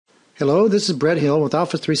Hello, this is Brett Hill with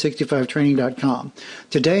Office365Training.com.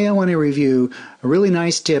 Today I want to review a really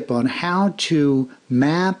nice tip on how to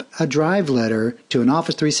map a drive letter to an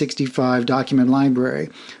Office 365 document library.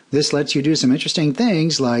 This lets you do some interesting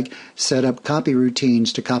things like set up copy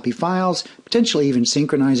routines to copy files, potentially even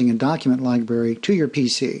synchronizing a document library to your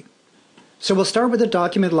PC. So we'll start with a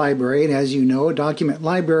document library, and as you know, a document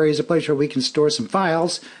library is a place where we can store some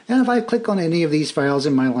files, and if I click on any of these files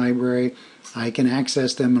in my library, I can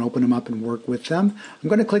access them and open them up and work with them. I'm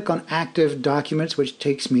going to click on Active Documents, which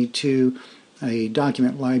takes me to a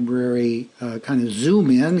document library kind of zoom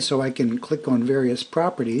in so I can click on various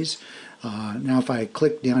properties. Now if I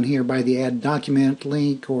click down here by the Add Document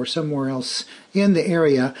link or somewhere else in the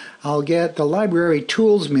area, I'll get the Library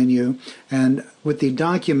Tools menu, and with the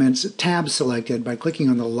Documents tab selected, by clicking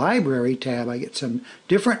on the Library tab I get some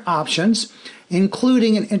different options,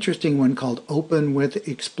 including an interesting one called Open with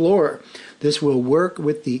Explorer. This will work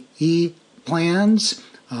with the E plans.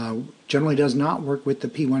 Generally does not work with the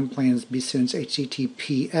P1 plans since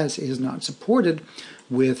HTTPS is not supported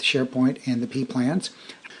with SharePoint and the P plans.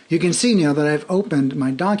 You can see now that I've opened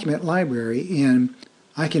my document library and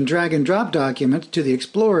I can drag and drop documents to the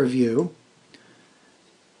Explorer view.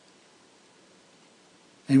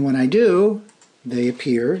 And when I do, they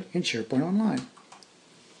appear in SharePoint Online.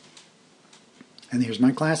 And here's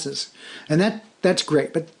my classes. And that's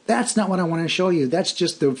great, but that's not what I want to show you. That's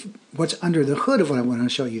just what's under the hood of what I want to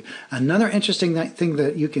show you. Another interesting thing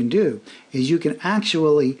that you can do is you can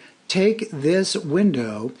actually take this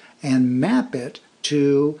window and map it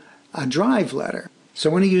to a drive letter. So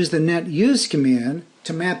I'm going to use the net use command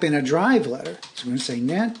to map in a drive letter. So I'm going to say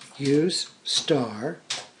net use star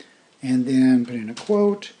and then put in a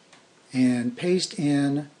quote and paste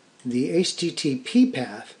in the HTTP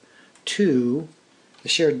path to the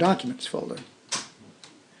shared documents folder.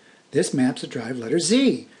 This maps a drive letter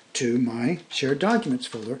Z to my shared documents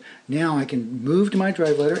folder. Now I can move to my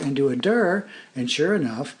drive letter and do a dir, and sure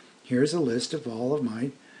enough, here's a list of all of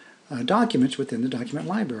my documents within the document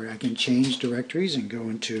library. I can change directories and go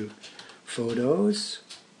into Photos,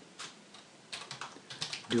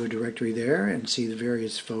 do a directory there and see the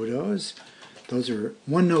various photos. Those are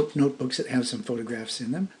OneNote notebooks that have some photographs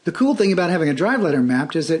in them. The cool thing about having a drive letter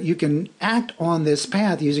mapped is that you can act on this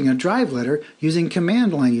path using a drive letter using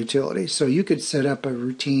command line utilities. So you could set up a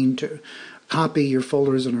routine to copy your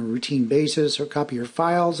folders on a routine basis or copy your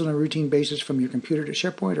files on a routine basis from your computer to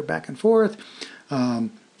SharePoint or back and forth.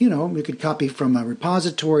 You could copy from a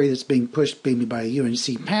repository that's being pushed maybe by a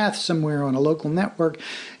UNC path somewhere on a local network,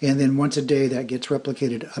 and then once a day that gets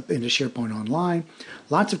replicated up into SharePoint Online.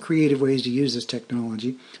 Lots of creative ways to use this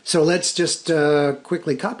technology. So let's just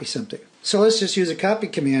quickly copy something. So let's just use a copy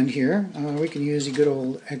command here. We can use a good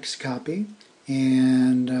old xcopy,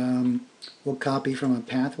 and we'll copy from a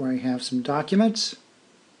path where I have some documents.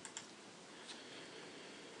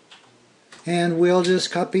 And we'll just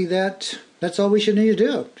copy that. That's all we should need to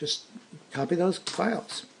do. Just copy those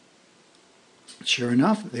files. Sure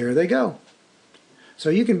enough, there they go. So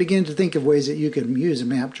you can begin to think of ways that you can use a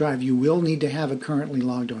map drive. You will need to have a currently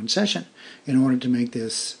logged on session in order to make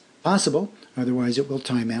this possible. Otherwise it will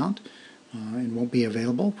time out and won't be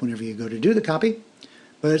available whenever you go to do the copy.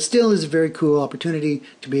 But it still is a very cool opportunity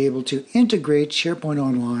to be able to integrate SharePoint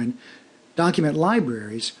Online document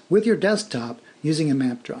libraries with your desktop using a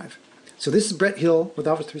map drive. So this is Brett Hill with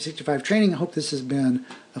Office 365 Training. I hope this has been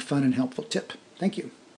a fun and helpful tip. Thank you.